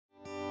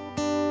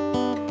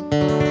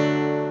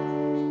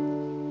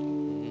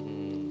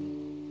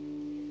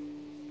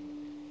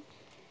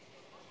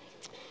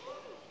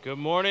Good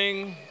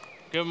morning.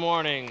 Good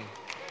morning.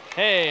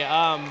 Hey,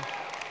 I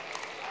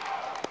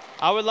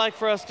would like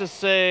for us to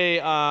say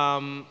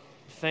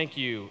thank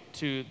you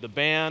to the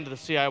band, the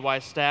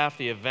CIY staff,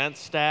 the event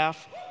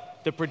staff,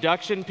 the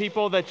production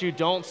people that you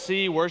don't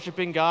see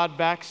worshiping God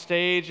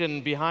backstage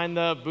and behind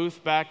the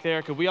booth back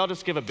there. Could we all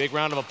just give a big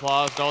round of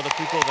applause to all the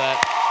people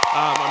that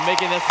are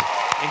making this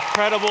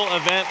incredible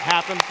event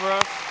happen for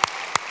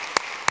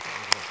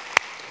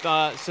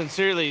us?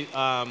 Sincerely,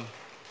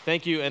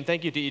 thank you, and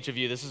thank you to each of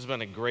you. This has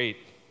been a great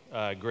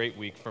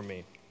week for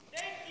me.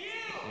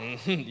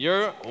 Thank you.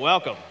 You're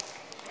welcome.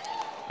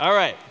 All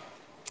right.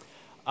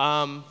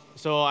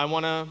 So I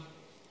want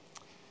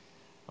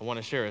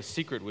to share a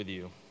secret with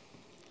you.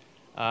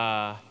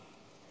 Not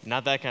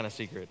that kind of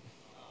secret.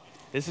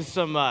 This is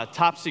some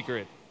top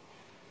secret,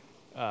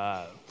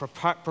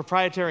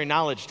 proprietary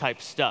knowledge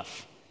type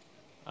stuff.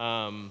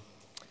 I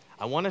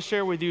want to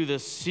share with you the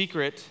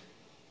secret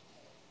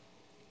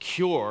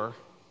cure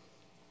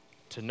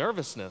to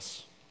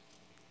nervousness.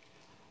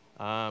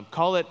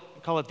 Call it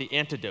the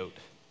antidote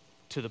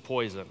to the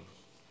poison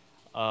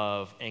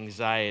of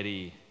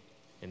anxiety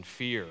and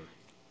fear,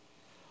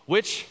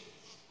 which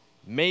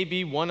may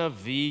be one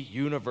of the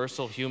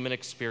universal human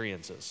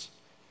experiences.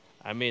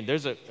 I mean,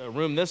 there's a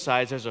room this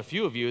size, there's a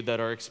few of you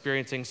that are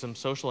experiencing some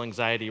social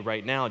anxiety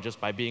right now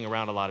just by being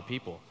around a lot of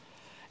people.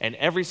 And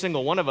every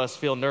single one of us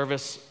feel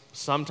nervous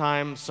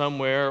sometime,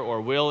 somewhere,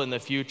 or will in the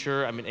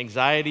future. I mean,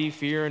 anxiety,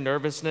 fear,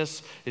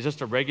 nervousness is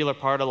just a regular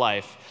part of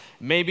life.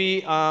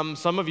 Maybe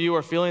some of you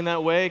are feeling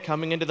that way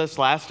coming into this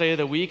last day of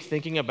the week,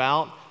 thinking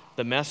about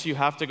the mess you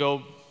have to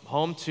go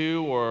home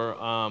to, or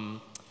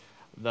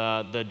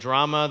the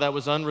drama that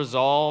was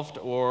unresolved,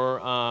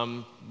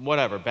 or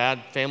whatever, bad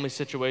family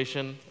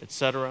situation,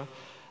 etc.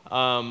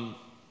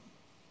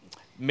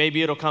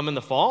 Maybe it'll come in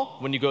the fall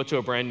when you go to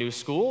a brand new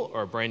school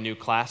or a brand new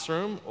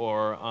classroom,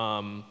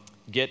 or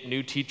get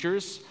new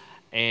teachers,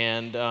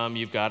 and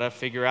you've got to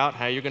figure out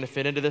how you're going to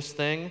fit into this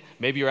thing.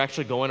 Maybe you're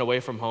actually going away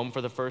from home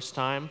for the first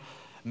time.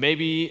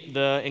 Maybe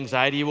the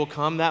anxiety will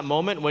come that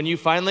moment when you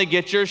finally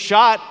get your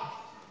shot.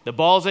 The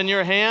ball's in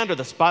your hand, or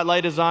the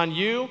spotlight is on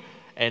you,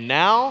 and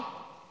now,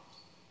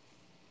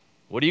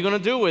 what are you going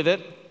to do with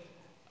it?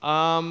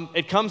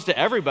 It comes to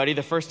everybody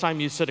the first time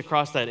you sit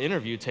across that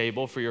interview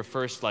table for your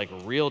first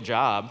real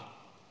job,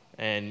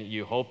 and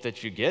you hope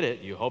that you get it.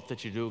 You hope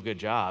that you do a good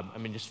job. I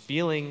mean, just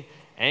feeling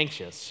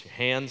anxious. Your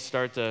hands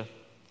start to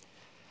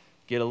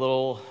get a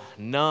little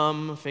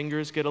numb.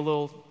 Fingers get a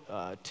little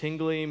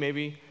tingly,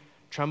 maybe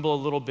tremble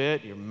a little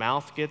bit. Your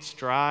mouth gets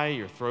dry.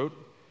 Your throat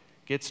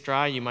gets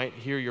dry. You might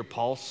hear your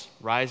pulse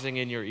rising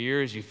in your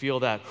ears. You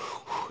feel that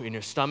in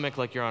your stomach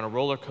like you're on a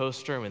roller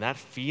coaster. I mean, that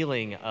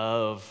feeling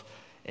of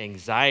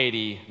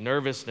anxiety,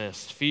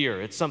 nervousness,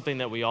 fear, it's something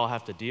that we all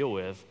have to deal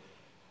with.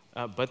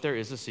 But there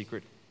is a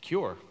secret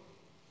cure.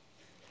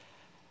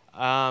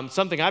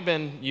 Something I've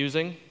been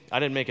using, I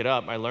didn't make it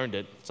up, I learned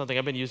it. Something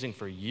I've been using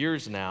for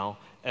years now,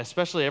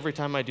 especially every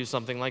time I do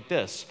something like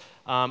this.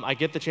 I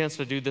get the chance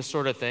to do this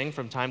sort of thing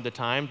from time to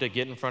time, to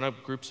get in front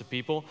of groups of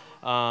people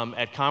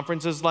at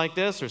conferences like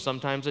this, or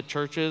sometimes at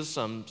churches,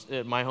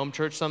 at my home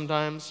church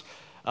sometimes.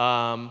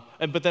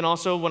 But then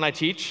also when I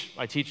teach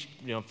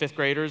fifth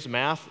graders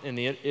math in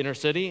the inner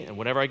city, and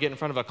whenever I get in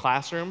front of a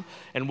classroom,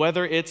 and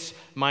whether it's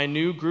my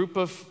new group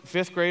of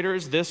fifth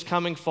graders this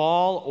coming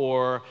fall,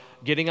 or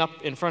getting up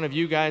in front of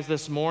you guys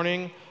this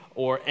morning,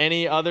 or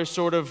any other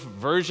sort of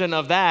version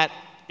of that,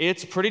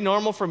 it's pretty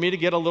normal for me to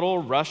get a little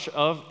rush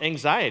of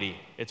anxiety.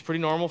 It's pretty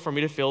normal for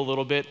me to feel a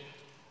little bit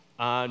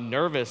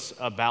nervous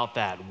about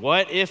that.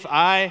 What if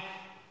I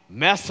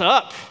mess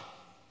up?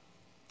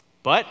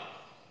 But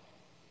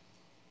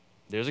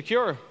there's a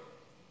cure.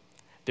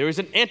 There is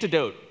an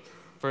antidote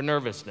for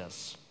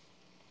nervousness.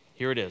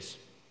 Here it is.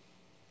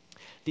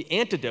 The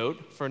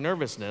antidote for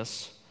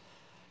nervousness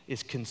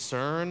is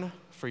concern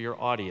for your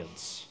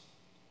audience,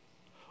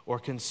 or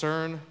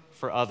concern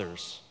for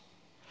others.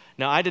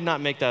 Now, I did not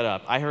make that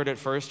up. I heard it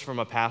first from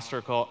a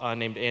pastor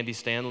named Andy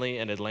Stanley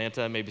in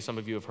Atlanta. Maybe some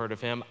of you have heard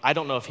of him. I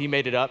don't know if he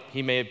made it up.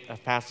 He may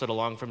have passed it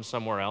along from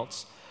somewhere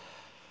else.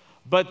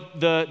 But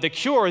the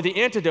cure,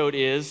 the antidote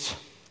is,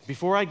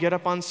 before I get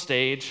up on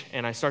stage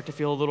and I start to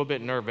feel a little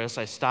bit nervous,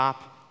 I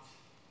stop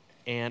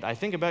and I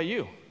think about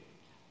you.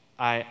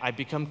 I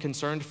become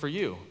concerned for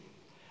you.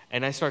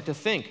 And I start to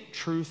think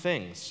true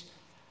things.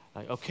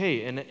 Like,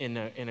 okay,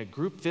 in a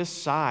group this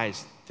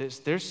size,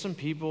 there's some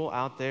people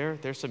out there,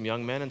 there's some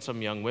young men and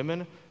some young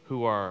women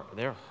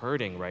they're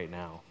hurting right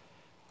now.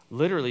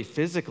 Literally,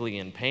 physically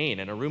in pain.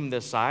 In a room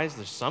this size,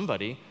 there's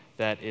somebody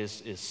that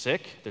is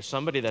sick. There's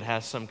somebody that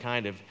has some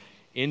kind of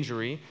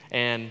injury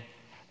and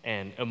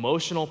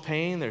emotional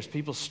pain. There's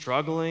people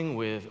struggling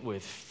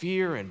with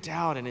fear and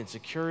doubt and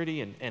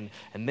insecurity, and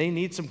they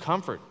need some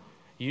comfort.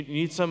 You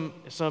need some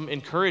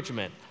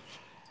encouragement.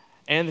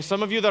 And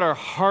some of you that are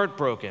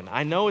heartbroken,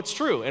 I know it's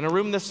true. In a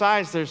room this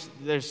size,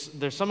 there's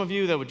some of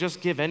you that would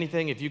just give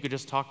anything if you could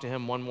just talk to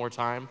him one more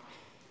time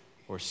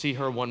or see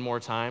her one more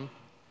time.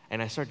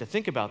 And I start to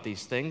think about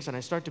these things, and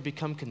I start to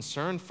become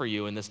concerned for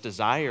you, and this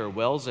desire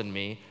wells in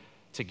me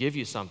to give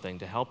you something,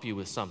 to help you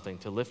with something,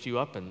 to lift you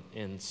up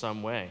in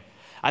some way.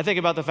 I think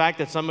about the fact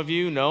that some of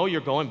you know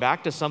you're going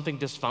back to something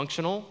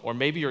dysfunctional, or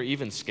maybe you're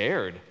even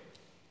scared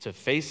to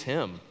face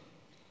him.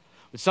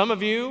 But some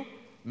of you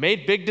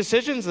made big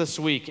decisions this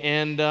week,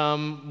 and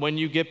when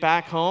you get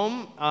back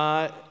home,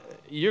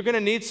 you're going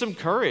to need some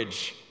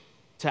courage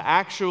to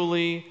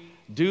actually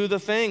do the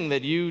thing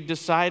that you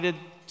decided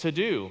to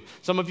do.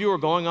 Some of you are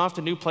going off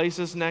to new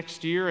places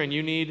next year, and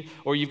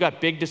you've got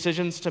big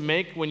decisions to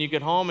make when you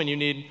get home, and you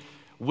need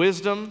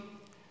wisdom.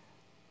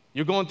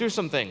 You're going through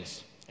some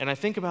things. And I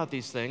think about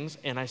these things,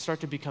 and I start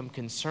to become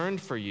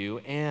concerned for you,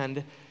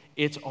 and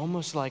it's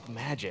almost like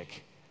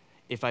magic.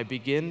 If I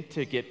begin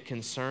to get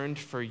concerned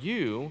for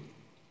you,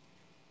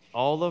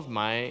 all of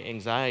my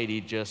anxiety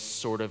just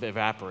sort of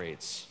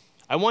evaporates.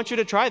 I want you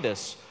to try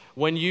this.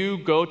 When you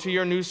go to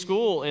your new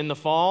school in the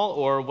fall,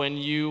 or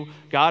when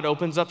God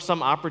opens up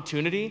some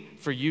opportunity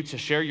for you to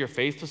share your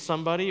faith with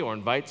somebody or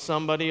invite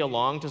somebody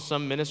along to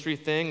some ministry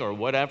thing or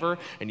whatever,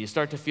 and you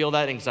start to feel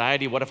that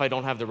anxiety, what if I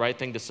don't have the right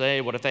thing to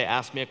say? What if they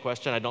ask me a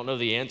question I don't know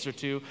the answer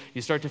to?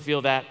 You start to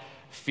feel that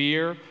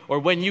fear. Or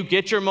when you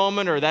get your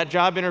moment or that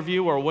job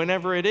interview or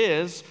whenever it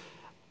is,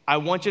 I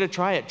want you to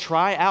try it.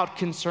 Try out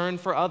concern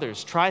for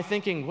others. Try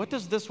thinking, what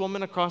does this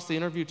woman across the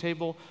interview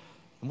table,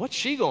 what's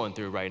she going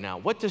through right now?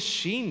 What does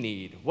she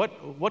need?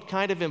 What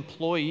kind of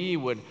employee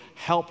would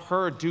help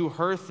her do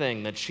her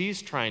thing that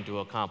she's trying to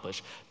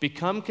accomplish?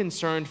 Become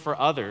concerned for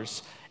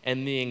others,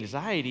 and the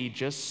anxiety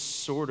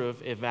just sort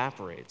of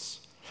evaporates.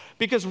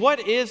 Because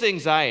what is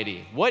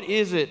anxiety? What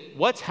is it?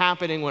 What's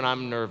happening when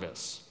I'm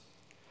nervous?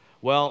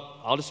 Well,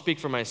 I'll just speak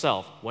for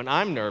myself. When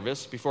I'm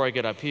nervous, before I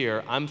get up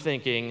here, I'm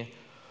thinking,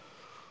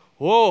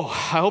 whoa,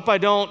 I hope I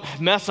don't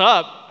mess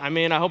up. I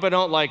hope I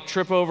don't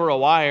trip over a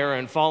wire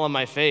and fall on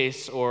my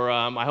face, or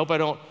I hope I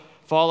don't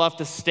fall off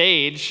the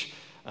stage.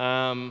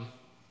 I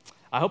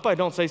hope I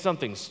don't say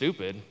something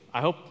stupid.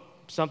 I hope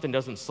something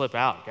doesn't slip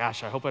out.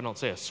 Gosh, I hope I don't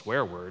say a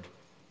swear word.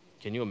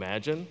 Can you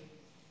imagine?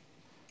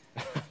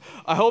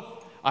 I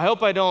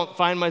hope I don't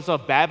find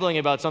myself babbling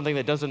about something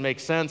that doesn't make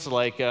sense,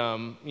 like,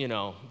 don't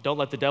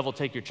let the devil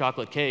take your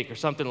chocolate cake or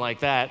something like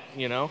that,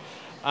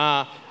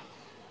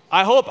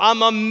 I hope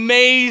I'm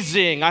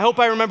amazing. I hope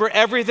I remember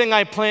everything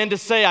I plan to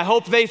say. I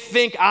hope they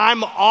think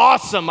I'm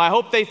awesome. I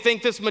hope they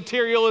think this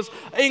material is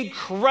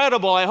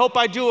incredible. I hope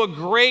I do a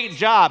great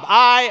job.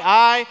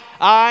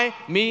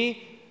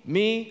 Me.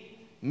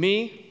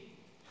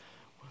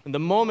 And the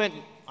moment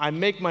I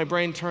make my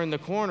brain turn the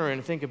corner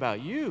and think about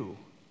you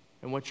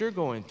and what you're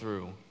going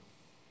through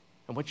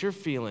and what you're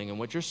feeling and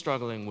what you're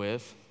struggling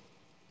with,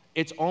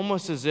 it's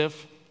almost as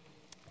if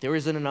there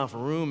isn't enough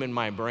room in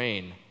my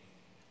brain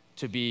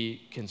to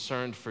be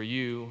concerned for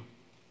you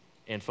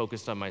and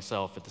focused on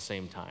myself at the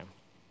same time.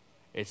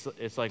 It's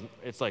like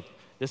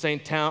this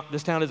town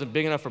isn't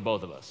big enough for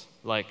both of us.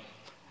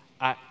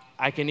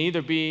 I can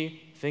either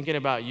be thinking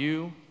about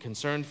you,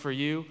 concerned for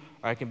you,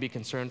 or I can be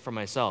concerned for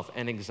myself.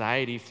 And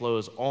anxiety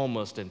flows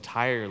almost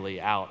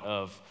entirely out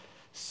of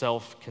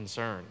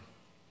self-concern.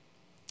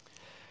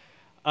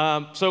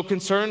 So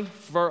concern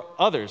for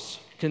others,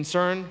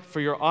 concern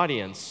for your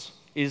audience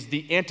is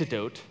the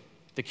antidote,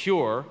 the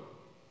cure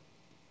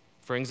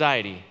for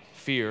anxiety,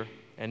 fear,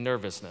 and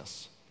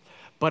nervousness.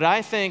 But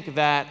I think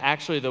that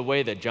actually the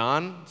way that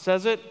John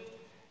says it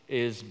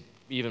is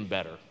even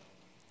better.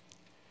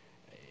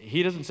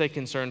 He doesn't say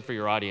concern for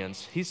your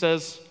audience. He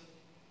says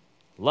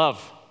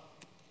love.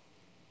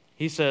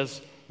 He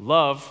says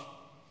love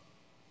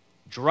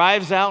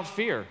drives out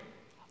fear.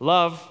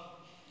 Love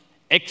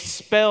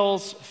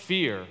expels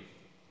fear.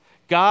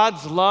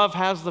 God's love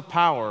has the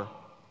power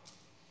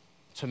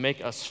to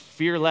make us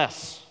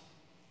fearless.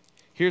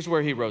 Here's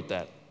where he wrote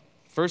that.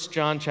 1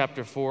 John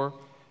chapter 4,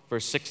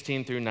 verse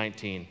 16 through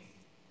 19.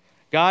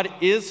 God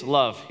is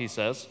love, he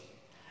says,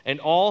 and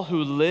all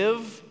who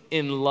live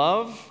in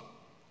love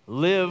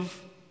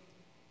live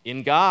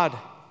in God,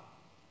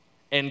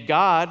 and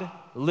God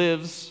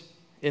lives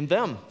in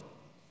them.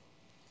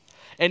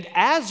 And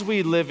as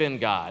we live in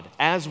God,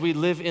 as we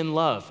live in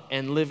love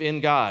and live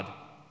in God,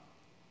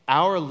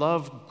 our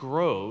love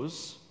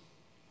grows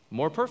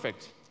more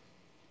perfect.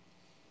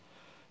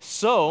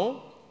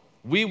 So,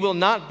 we will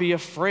not be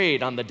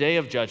afraid on the day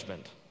of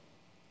judgment,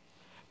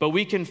 but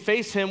we can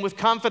face him with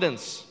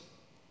confidence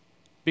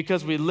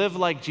because we live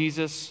like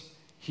Jesus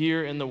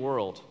here in the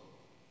world.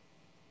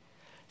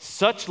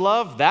 Such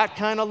love, that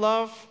kind of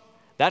love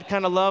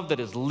that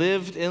is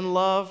lived in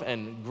love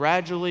and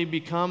gradually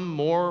become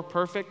more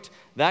perfect,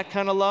 that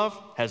kind of love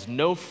has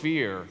no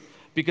fear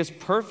because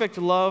perfect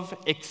love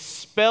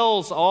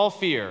expels all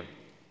fear.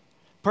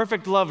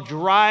 Perfect love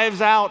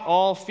drives out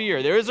all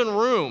fear. There isn't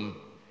room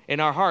in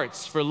our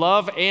hearts for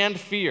love and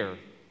fear.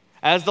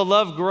 As the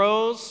love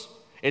grows,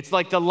 it's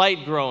like the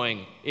light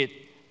growing. It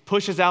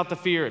pushes out the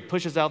fear, it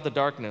pushes out the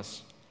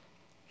darkness.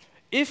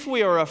 If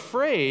we are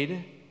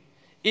afraid,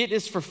 it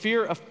is for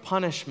fear of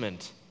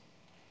punishment,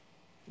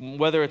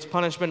 whether it's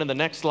punishment in the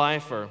next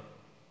life or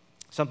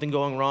something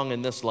going wrong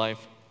in this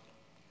life.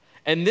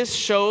 And this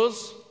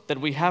shows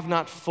that we have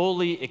not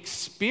fully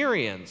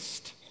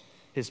experienced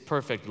his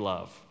perfect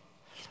love.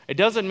 It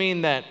doesn't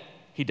mean that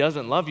he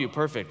doesn't love you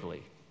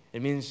perfectly.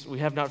 It means we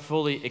have not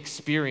fully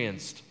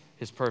experienced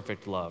his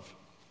perfect love.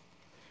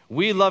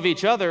 We love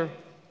each other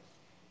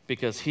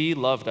because he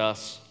loved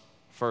us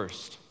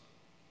first.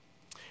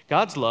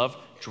 God's love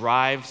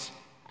drives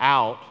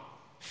out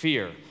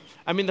fear.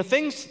 I mean, the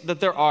things that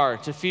there are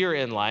to fear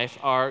in life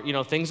are,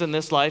 things in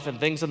this life and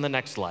things in the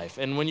next life.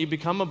 And when you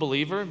become a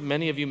believer,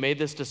 many of you made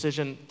this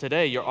decision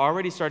today, you're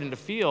already starting to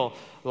feel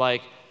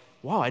like,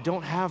 wow, I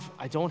don't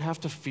have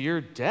to fear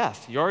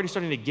death. You're already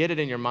starting to get it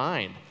in your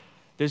mind.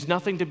 There's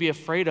nothing to be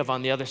afraid of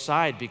on the other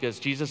side because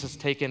Jesus has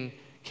taken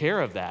care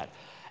of that.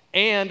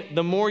 And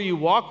the more you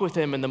walk with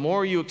him and the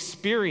more you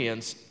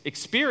experience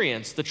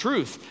the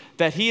truth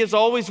that he is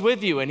always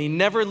with you and he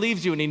never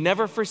leaves you and he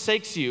never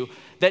forsakes you,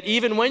 that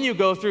even when you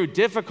go through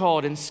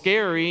difficult and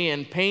scary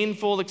and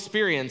painful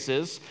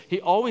experiences,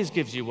 he always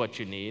gives you what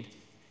you need.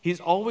 He's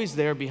always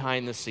there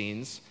behind the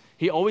scenes.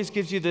 He always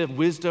gives you the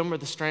wisdom or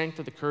the strength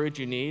or the courage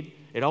you need.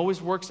 It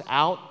always works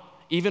out,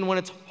 even when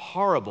it's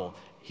horrible.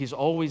 He's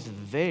always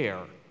there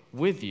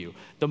with you.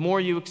 The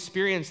more you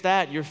experience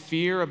that, your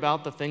fear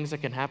about the things that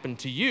can happen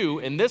to you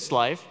in this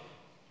life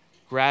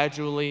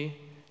gradually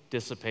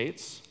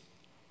dissipates.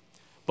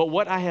 But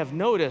what I have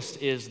noticed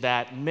is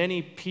that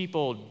many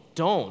people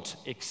don't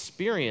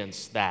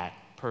experience that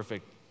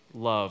perfect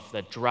love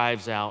that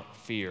drives out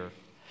fear.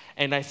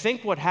 And I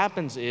think what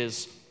happens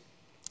is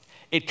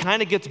it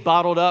kind of gets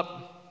bottled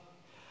up.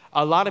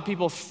 A lot of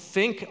people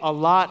think a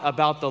lot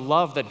about the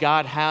love that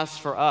God has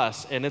for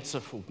us, and it's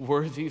a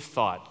worthy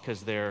thought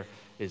because there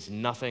is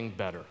nothing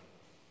better.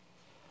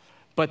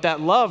 But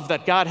that love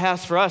that God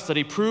has for us, that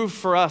he proved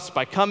for us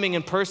by coming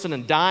in person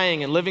and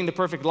dying and living the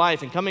perfect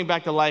life and coming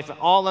back to life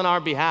all on our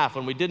behalf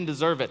when we didn't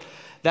deserve it,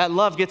 that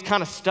love gets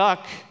kind of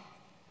stuck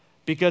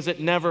because it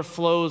never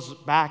flows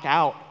back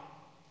out.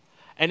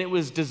 And it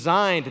was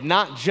designed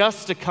not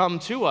just to come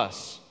to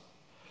us,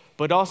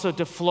 but also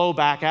to flow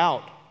back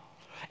out.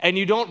 And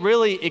you don't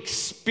really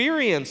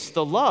experience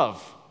the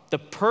love, the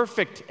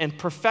perfect and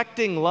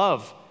perfecting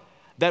love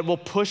that will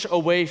push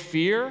away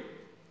fear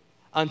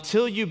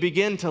until you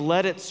begin to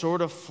let it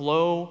sort of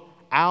flow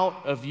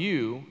out of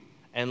you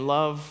and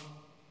love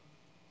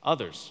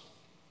others.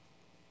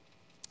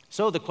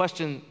 So the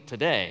question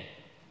today,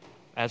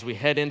 as we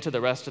head into the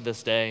rest of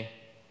this day,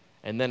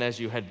 and then as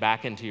you head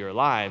back into your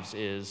lives,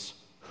 is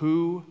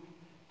who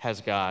has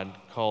God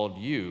called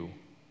you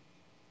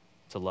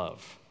to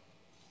love?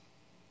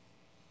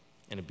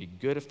 And it'd be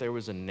good if there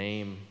was a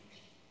name.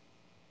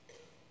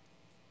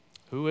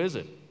 Who is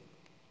it?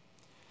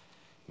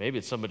 Maybe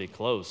it's somebody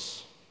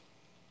close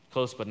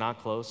but not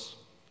close.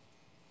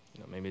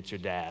 Maybe it's your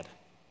dad.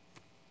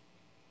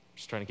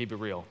 Just trying to keep it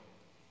real.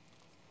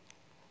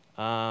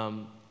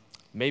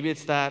 Maybe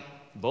it's that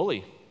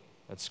bully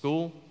at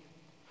school.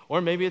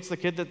 Or maybe it's the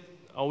kid that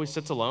always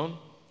sits alone.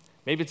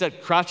 Maybe it's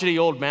that crotchety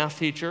old math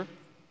teacher.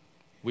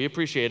 We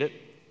appreciate it.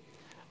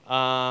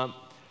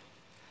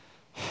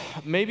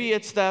 Maybe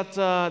it's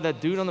that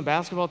dude on the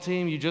basketball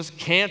team you just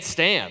can't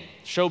stand,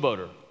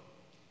 showboater.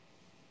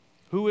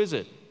 Who is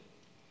it?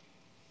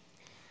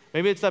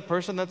 Maybe it's that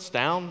person that's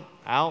down,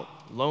 out,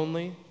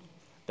 lonely,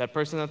 that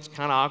person that's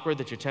kind of awkward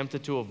that you're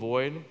tempted to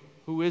avoid.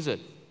 Who is it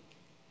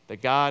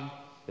that God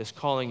is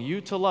calling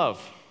you to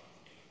love?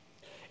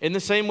 In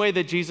the same way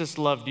that Jesus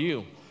loved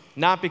you,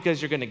 not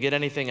because you're going to get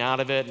anything out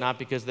of it, not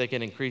because they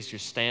can increase your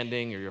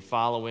standing or your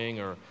following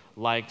or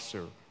likes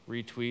or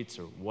retweets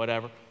or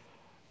whatever,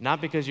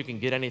 not because you can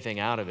get anything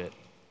out of it,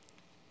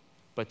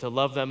 but to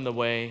love them the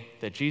way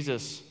that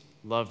Jesus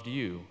loved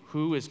you.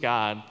 Who is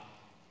God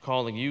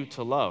calling you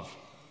to love?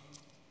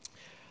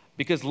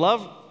 Because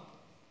love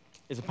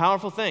is a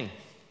powerful thing.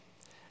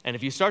 And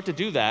if you start to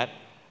do that,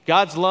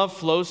 God's love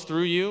flows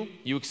through you.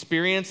 You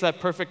experience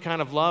that perfect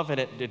kind of love, and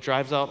it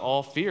drives out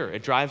all fear.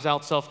 It drives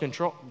out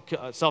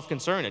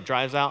self-concern. It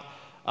drives out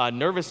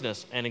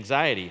nervousness and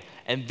anxiety.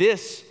 And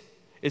this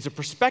is a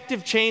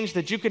perspective change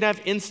that you can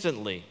have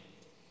instantly.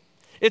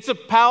 It's a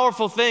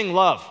powerful thing,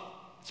 love.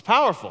 It's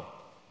powerful.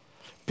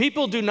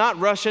 People do not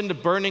rush into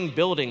burning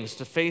buildings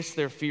to face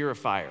their fear of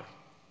fire.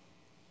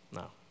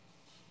 No.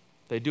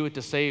 They do it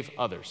to save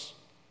others.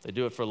 They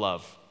do it for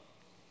love.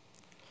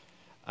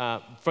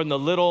 From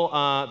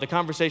the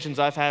conversations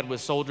I've had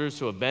with soldiers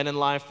who have been in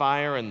live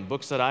fire and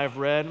books that I've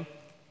read,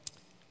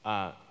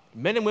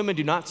 men and women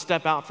do not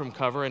step out from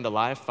cover into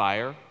live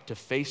fire to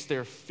face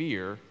their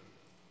fear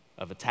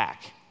of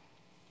attack.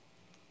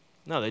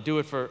 No, they do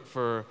it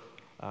for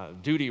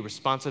duty,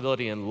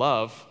 responsibility, and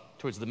love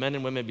towards the men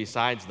and women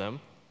besides them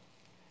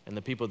and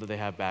the people that they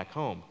have back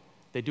home.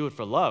 They do it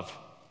for love.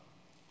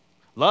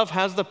 Love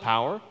has the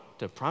power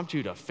to prompt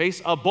you to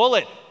face a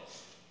bullet,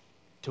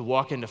 to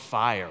walk into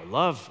fire.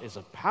 Love is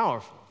a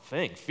powerful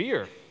thing.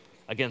 Fear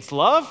against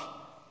love,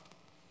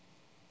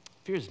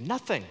 fear is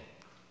nothing.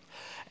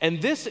 And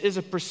this is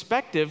a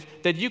perspective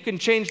that you can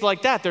change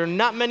like that. There are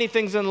not many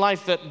things in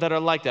life that are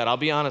like that. I'll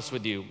be honest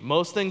with you.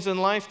 Most things in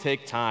life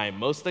take time.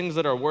 Most things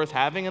that are worth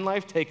having in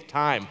life take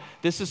time.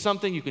 This is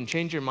something you can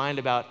change your mind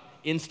about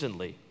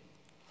instantly.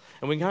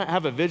 And we kind of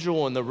have a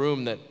visual in the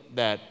room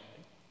that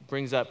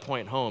brings that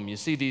point home. You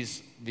see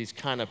these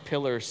kind of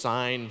pillar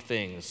sign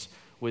things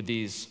with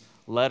these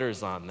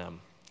letters on them.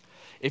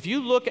 If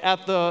you look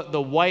at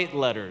the white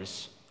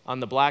letters on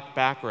the black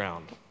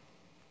background,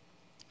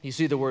 you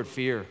see the word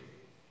fear.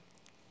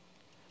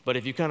 But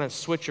if you kind of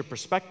switch your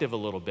perspective a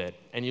little bit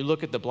and you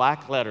look at the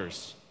black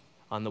letters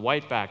on the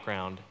white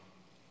background,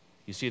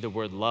 you see the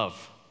word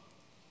love.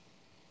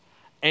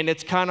 And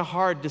it's kind of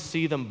hard to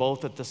see them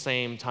both at the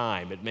same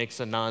time. It makes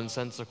a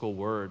nonsensical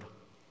word.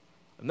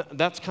 And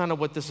that's kind of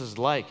what this is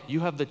like.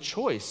 You have the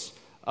choice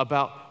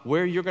about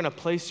where you're going to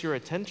place your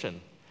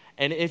attention.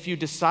 And if you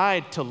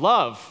decide to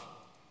love,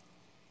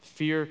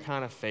 fear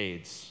kind of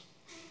fades.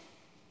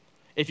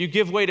 If you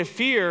give way to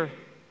fear,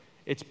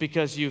 it's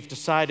because you've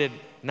decided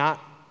not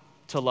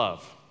to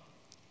love.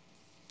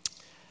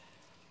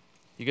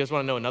 You guys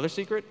want to know another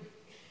secret?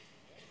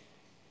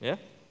 Yeah?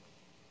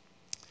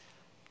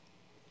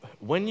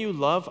 When you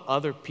love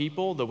other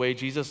people the way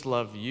Jesus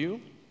loved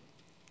you,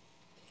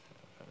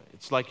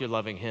 it's like you're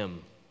loving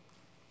him.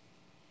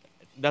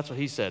 That's what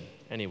he said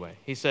anyway.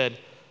 He said,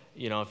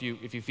 if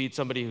you feed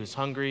somebody who's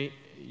hungry,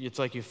 it's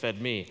like you fed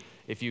me.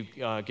 If you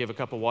give a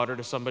cup of water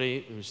to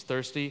somebody who's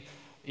thirsty,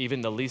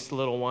 even the least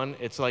little one,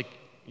 it's like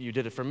you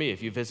did it for me.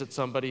 If you visit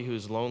somebody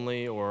who's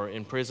lonely or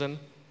in prison,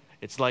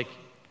 it's like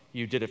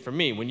you did it for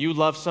me. When you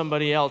love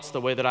somebody else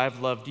the way that I've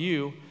loved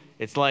you,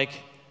 it's like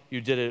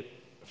you did it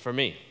for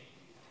me.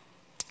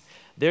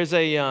 There's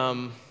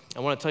I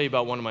want to tell you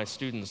about one of my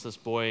students, this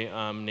boy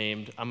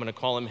named, I'm going to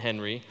call him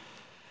Henry.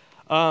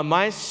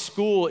 My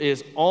school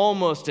is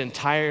almost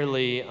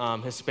entirely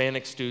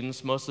Hispanic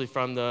students, mostly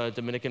from the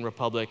Dominican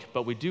Republic,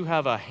 but we do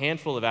have a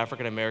handful of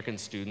African American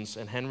students,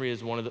 and Henry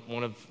is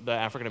one of the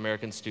African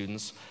American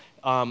students.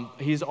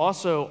 He's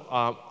also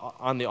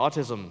on the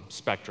autism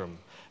spectrum.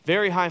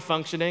 Very high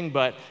functioning,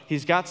 but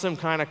he's got some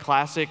kind of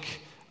classic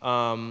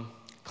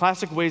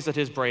ways that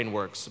his brain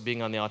works,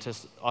 being on the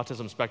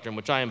autism spectrum,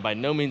 which I am by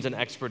no means an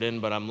expert in,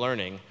 but I'm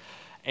learning.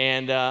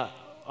 And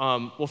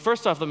well,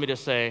 first off, let me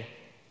just say,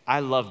 I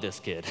love this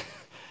kid.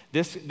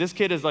 This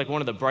kid is like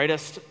one of the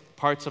brightest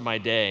parts of my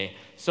day.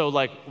 So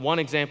like one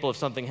example of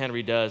something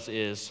Henry does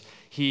is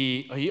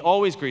he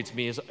always greets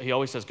me. He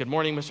always says, "Good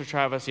morning, Mr.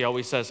 Travis." He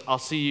always says, "I'll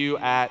see you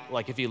at,"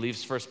 like if he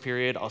leaves first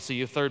period, "I'll see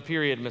you third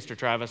period, Mr.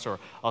 Travis," or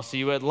 "I'll see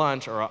you at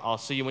lunch," or "I'll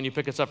see you when you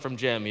pick us up from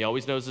gym." He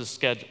always knows his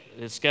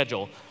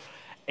schedule.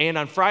 And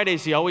on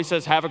Fridays, he always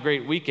says, "Have a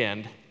great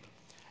weekend."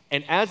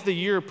 And as the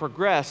year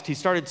progressed, he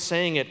started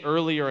saying it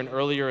earlier and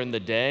earlier in the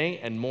day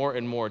and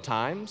more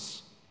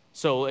times.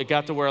 So it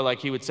got to where like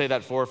he would say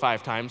that 4 or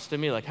 5 times to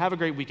me, like, "Have a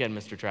great weekend,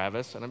 Mr.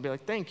 Travis." And I'd be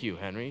like, "Thank you,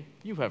 Henry.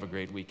 You have a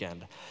great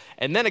weekend."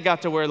 And then it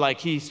got to where like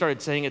he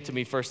started saying it to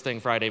me first thing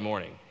Friday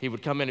morning. He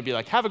would come in and be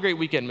like, "Have a great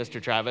weekend,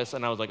 Mr. Travis."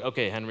 And I was like,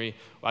 "Okay, Henry,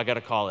 I got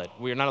to call it.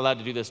 We're not allowed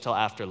to do this till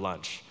after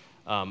lunch.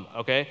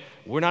 Okay?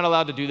 We're not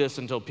allowed to do this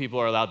until people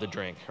are allowed to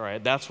drink, all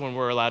right? That's when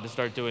we're allowed to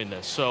start doing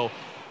this. So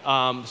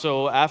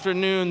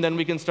afternoon, then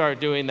we can start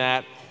doing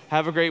that.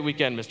 Have a great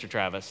weekend, Mr.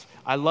 Travis."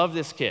 I love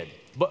this kid.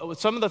 But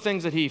some of the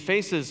things that he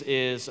faces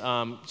is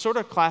sort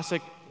of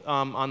classic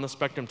on the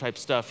spectrum type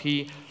stuff.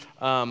 He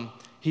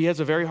has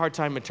a very hard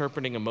time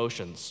interpreting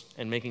emotions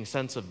and making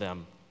sense of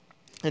them.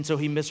 And so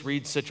he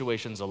misreads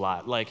situations a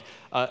lot. Like,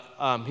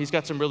 he's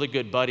got some really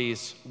good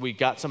buddies. We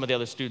got some of the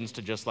other students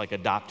to just like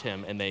adopt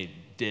him, and they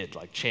did,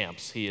 like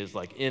champs. He is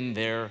like in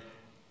their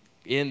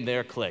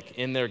clique,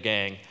 in their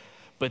gang.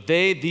 But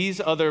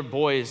these other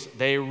boys,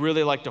 they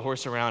really like to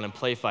horse around and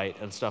play fight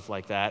and stuff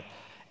like that.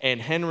 And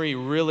Henry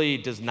really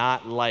does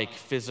not like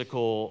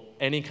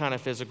any kind of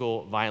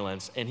physical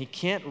violence, and he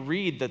can't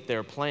read that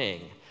they're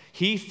playing.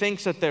 He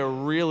thinks that they're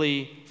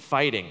really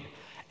fighting,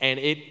 and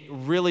it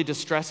really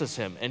distresses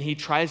him, and he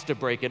tries to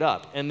break it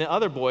up. And the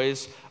other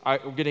boys are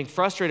getting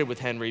frustrated with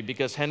Henry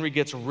because Henry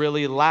gets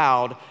really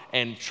loud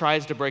and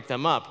tries to break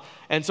them up.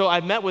 And so I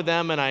met with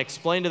them, and I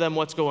explained to them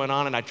what's going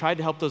on, and I tried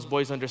to help those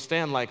boys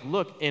understand, like,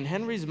 look, in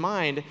Henry's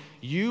mind,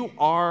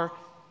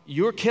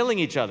 you're killing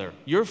each other.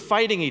 You're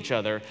fighting each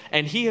other,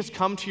 and he has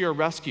come to your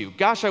rescue.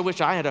 Gosh, I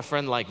wish I had a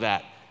friend like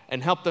that,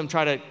 and help them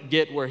try to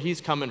get where he's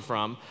coming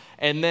from,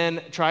 and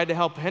then try to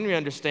help Henry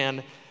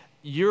understand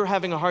you're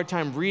having a hard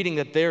time reading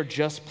that they're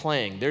just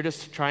playing. They're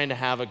just trying to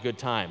have a good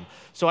time.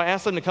 So I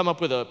asked them to come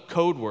up with a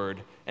code word,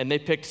 and they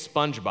picked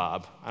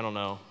SpongeBob. I don't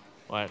know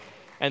what.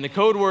 And the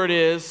code word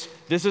is,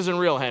 "This isn't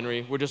real,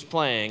 Henry. We're just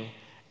playing."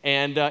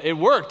 And it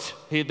worked.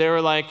 They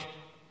were like,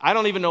 "I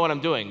don't even know what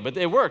I'm doing," but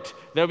it worked.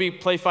 They'll be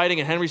play fighting,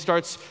 and Henry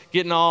starts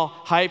getting all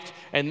hyped,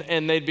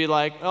 and they'd be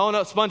like, "Oh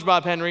no,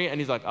 SpongeBob, Henry," and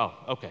he's like, "Oh,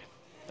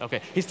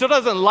 okay." He still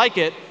doesn't like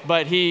it,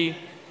 but he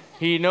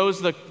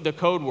knows the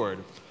code word.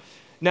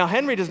 Now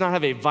Henry does not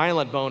have a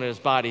violent bone in his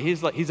body.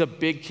 He's a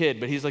big kid,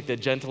 but he's like the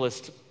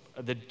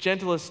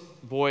gentlest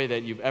boy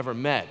that you've ever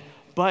met.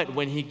 But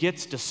when he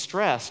gets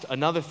distressed,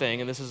 another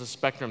thing, and this is a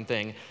spectrum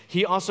thing,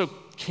 he also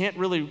can't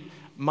really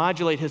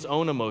modulate his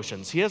own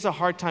emotions. He has a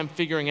hard time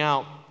figuring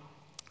out,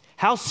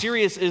 how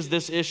serious is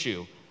this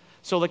issue?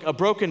 So like a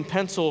broken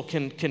pencil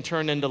can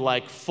turn into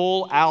like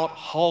full out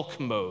Hulk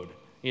mode,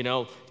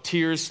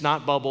 Tears,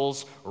 snot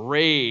bubbles,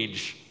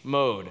 rage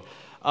mode.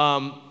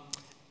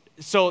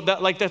 So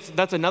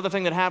that's another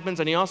thing that happens,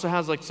 and he also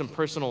has some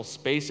personal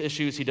space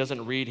issues. He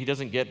doesn't read, he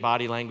doesn't get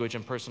body language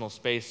and personal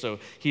space, so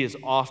he is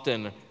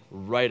often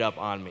right up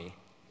on me.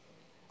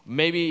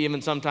 Maybe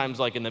even sometimes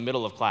in the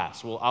middle of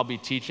class. I'll be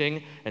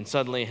teaching, and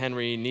suddenly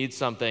Henry needs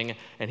something,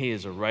 and he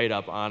is right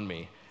up on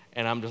me.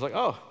 And I'm just like,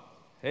 oh,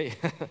 hey.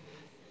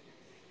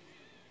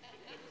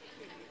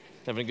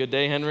 Having a good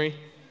day, Henry?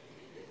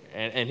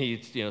 And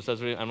he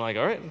says, I'm like,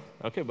 all right,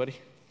 okay, buddy.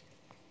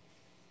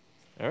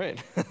 All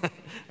right.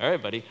 All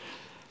right, buddy.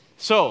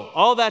 So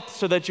all that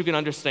so that you can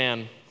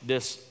understand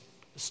this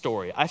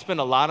story. I spend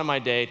a lot of my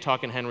day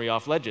talking Henry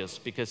off ledges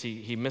because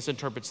he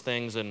misinterprets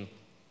things and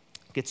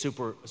gets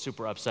super,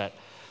 super upset.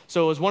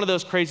 So it was one of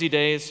those crazy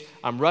days.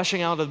 I'm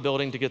rushing out of the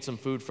building to get some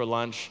food for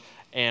lunch,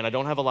 and I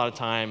don't have a lot of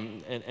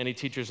time. And any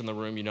teachers in the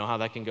room, you know how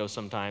that can go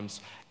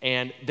sometimes.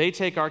 And they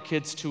take our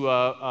kids to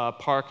a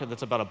park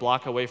that's about a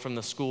block away from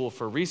the school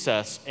for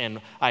recess,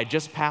 and I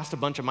just passed a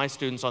bunch of my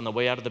students on the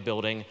way out of the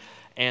building.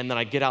 And then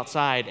I get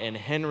outside, and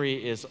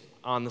Henry is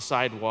on the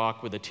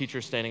sidewalk with a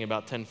teacher standing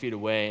about 10 feet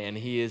away, and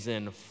he is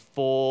in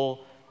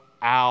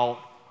full-out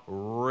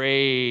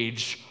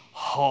rage,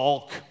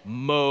 Hulk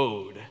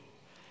mode.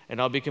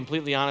 And I'll be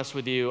completely honest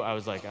with you, I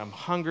was like, I'm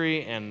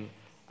hungry, and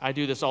I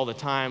do this all the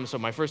time, so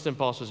my first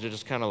impulse was to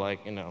just kind of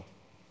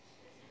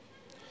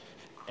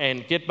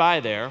and get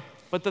by there.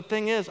 But the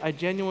thing is, I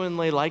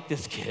genuinely like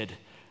this kid.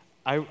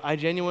 I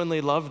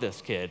genuinely love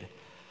this kid.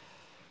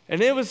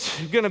 And it was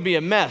going to be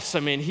a mess. I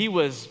mean, he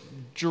was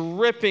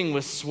dripping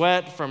with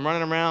sweat from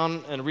running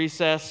around in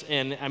recess.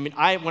 And I mean,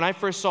 when I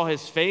first saw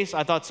his face,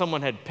 I thought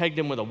someone had pegged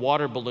him with a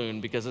water balloon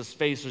because his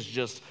face was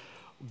just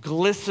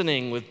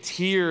glistening with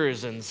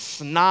tears and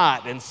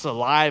snot and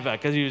saliva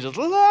because he was just,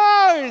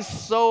 he's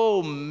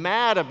so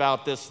mad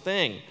about this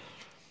thing.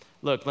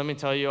 Look, let me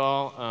tell you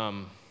all,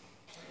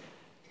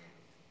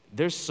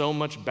 there's so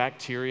much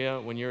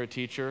bacteria when you're a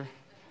teacher.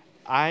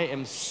 I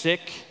am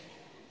sick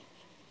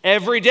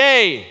every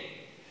day.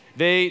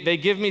 They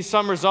give me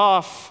summers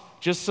off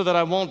just so that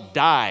I won't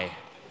die.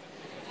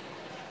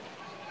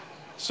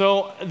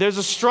 So there's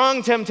a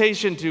strong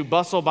temptation to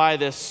bustle by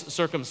this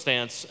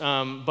circumstance,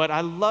 but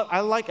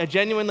I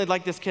genuinely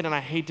like this kid, and I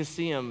hate to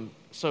see him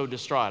so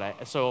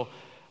distraught. So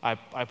I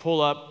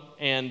pull up,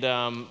 and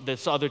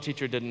this other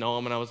teacher didn't know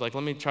him, and I was like,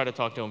 let me try to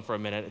talk to him for a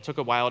minute. It took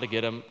a while to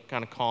get him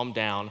kind of calmed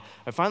down.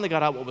 I finally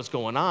got out what was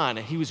going on,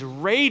 and he was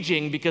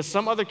raging because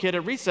some other kid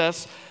at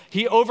recess,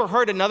 he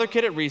overheard another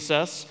kid at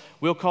recess.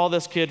 We'll call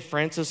this kid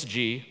Francis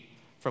G.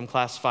 from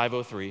class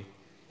 503.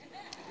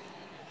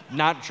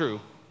 Not true.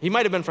 He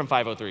might have been from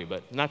 503,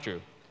 but not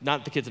true.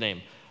 Not the kid's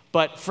name.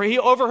 But he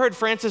overheard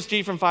Francis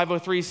G. from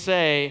 503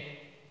 say,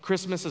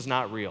 Christmas is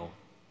not real.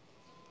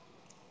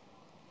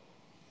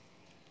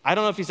 I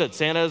don't know if he said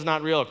Santa is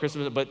not real or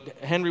Christmas, but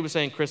Henry was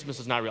saying Christmas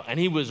is not real. And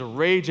he was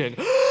raging,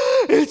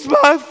 it's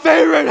my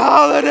favorite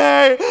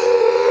holiday,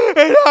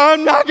 and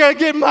I'm not going to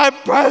get my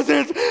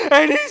presents.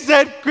 And he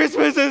said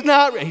Christmas is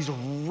not real. He's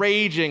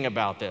raging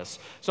about this.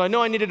 So I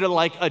know I needed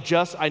to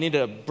adjust. I need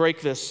to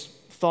break this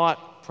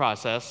thought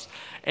process.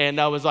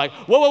 And I was like,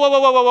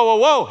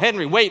 whoa,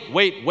 Henry,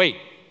 wait.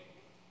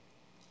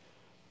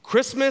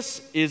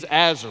 Christmas is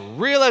as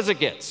real as it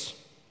gets.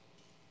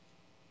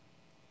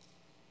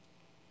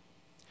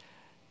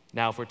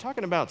 Now, if we're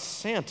talking about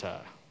Santa,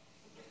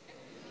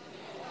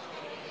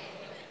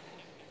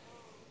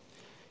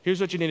 here's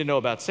what you need to know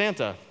about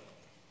Santa.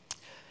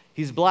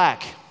 He's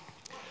black.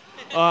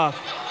 That's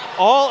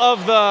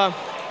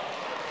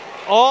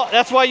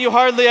why you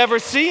hardly ever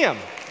see him.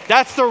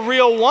 That's the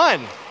real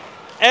one.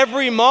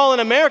 Every mall in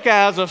America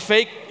has a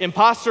fake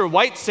imposter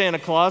white Santa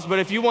Claus, but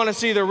if you want to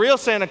see the real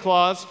Santa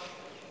Claus,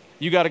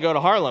 you got to go to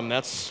Harlem.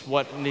 That's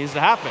what needs to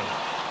happen.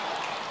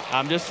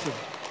 I'm just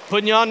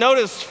putting you on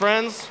notice,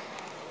 friends.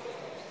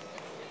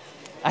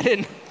 I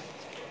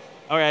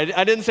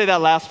didn't say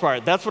that last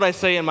part. That's what I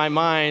say in my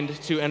mind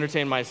to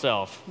entertain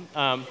myself.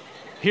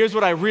 Here's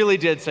what I really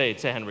did say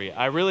to Henry.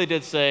 I really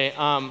did say,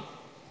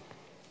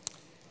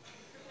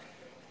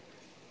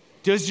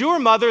 does your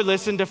mother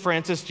listen to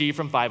Francis G.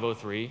 from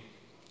 503?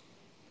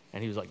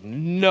 And he was like,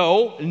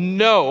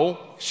 no,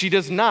 she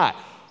does not.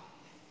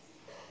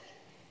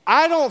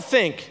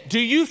 Do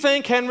you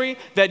think, Henry,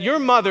 that your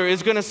mother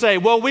is going to say,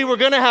 well, we were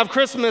going to have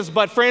Christmas,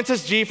 but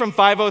Francis G. from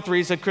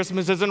 503 said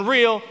Christmas isn't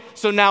real,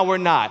 so now we're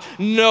not?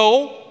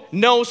 No,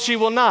 she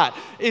will not.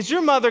 Is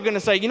your mother going to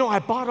say, I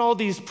bought all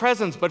these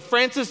presents, but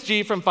Francis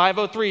G. from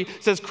 503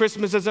 says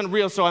Christmas isn't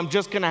real, so I'm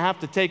just going to have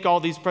to take all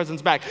these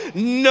presents back?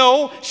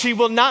 No, she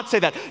will not say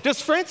that.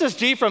 Does Francis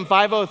G. from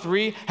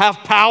 503 have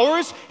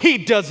powers? He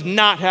does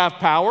not have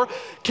power.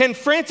 Can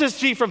Francis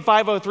G. from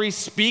 503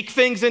 speak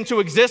things into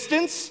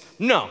existence?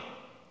 No,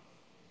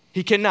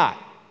 he cannot.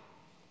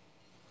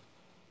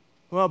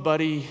 Well,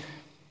 buddy,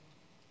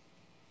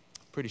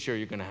 pretty sure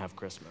you're going to have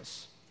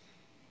Christmas.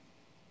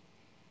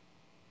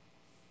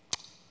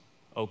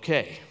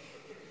 Okay.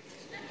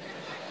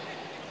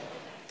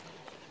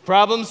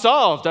 Problem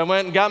solved. I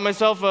went and got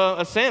myself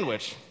a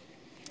sandwich.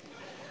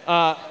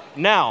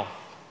 Now,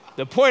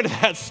 the point of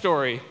that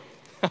story,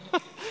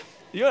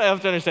 you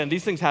have to understand,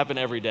 these things happen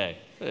every day.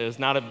 It's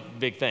not a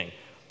big thing.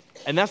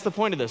 And that's the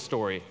point of this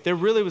story. There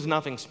really was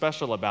nothing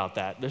special about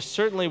that. There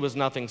certainly was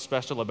nothing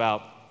special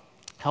about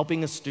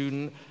helping a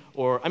student,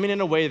 or, I mean,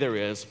 in a way there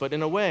is, but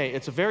in a way,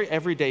 it's a very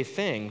everyday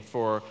thing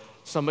for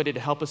somebody to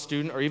help a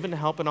student or even to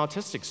help an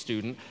autistic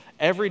student.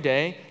 Every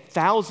day,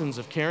 thousands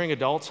of caring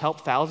adults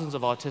help thousands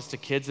of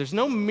autistic kids. There's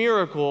no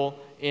miracle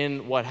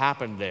in what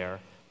happened there,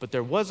 but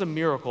there was a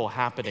miracle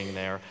happening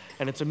there.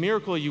 And it's a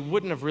miracle you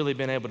wouldn't have really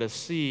been able to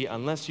see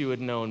unless you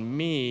had known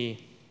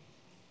me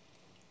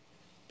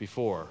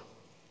before.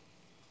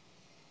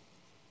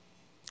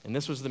 And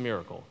this was the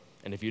miracle.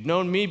 And if you'd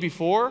known me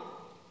before,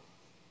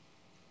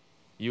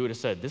 you would have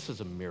said, this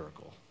is a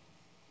miracle.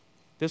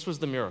 This was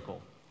the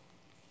miracle.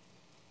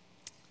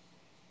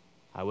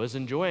 I was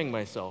enjoying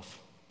myself.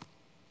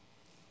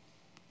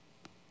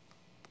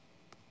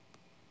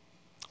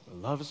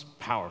 Love is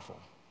powerful.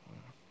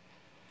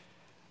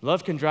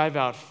 Love can drive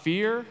out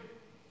fear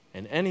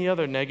and any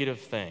other negative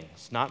thing.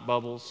 Snot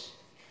bubbles,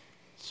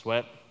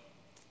 sweat.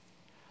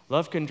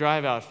 Love can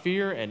drive out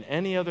fear and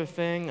any other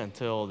thing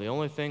until the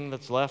only thing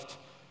that's left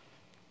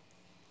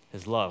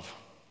is love.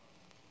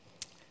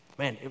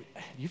 Man,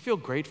 you feel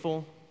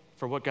grateful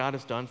for what God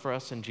has done for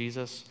us in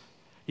Jesus?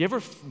 You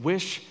ever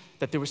wish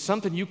that there was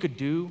something you could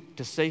do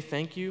to say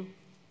thank you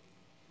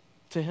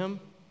to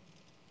Him?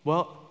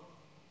 Well,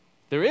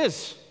 there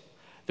is.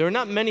 There are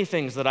not many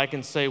things that I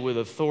can say with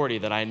authority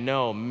that I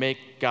know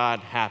make God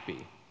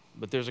happy,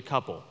 but there's a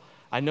couple.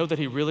 I know that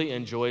He really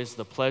enjoys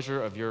the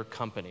pleasure of your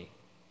company.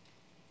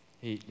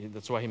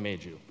 That's why He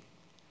made you.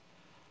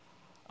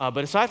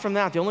 But aside from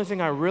that, the only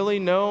thing I really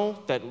know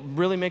that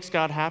really makes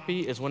God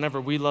happy is whenever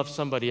we love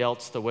somebody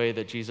else the way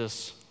that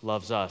Jesus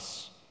loves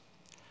us.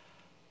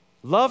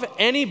 Love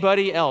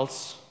anybody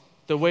else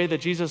the way that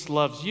Jesus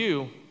loves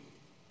you,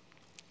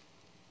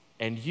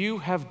 and you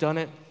have done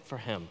it for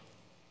Him.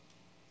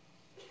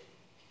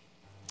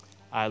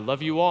 I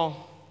love you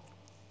all.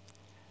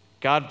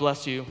 God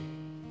bless you.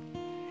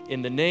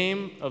 In the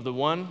name of the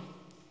one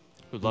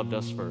who loved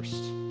us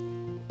first.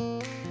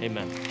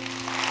 Amen.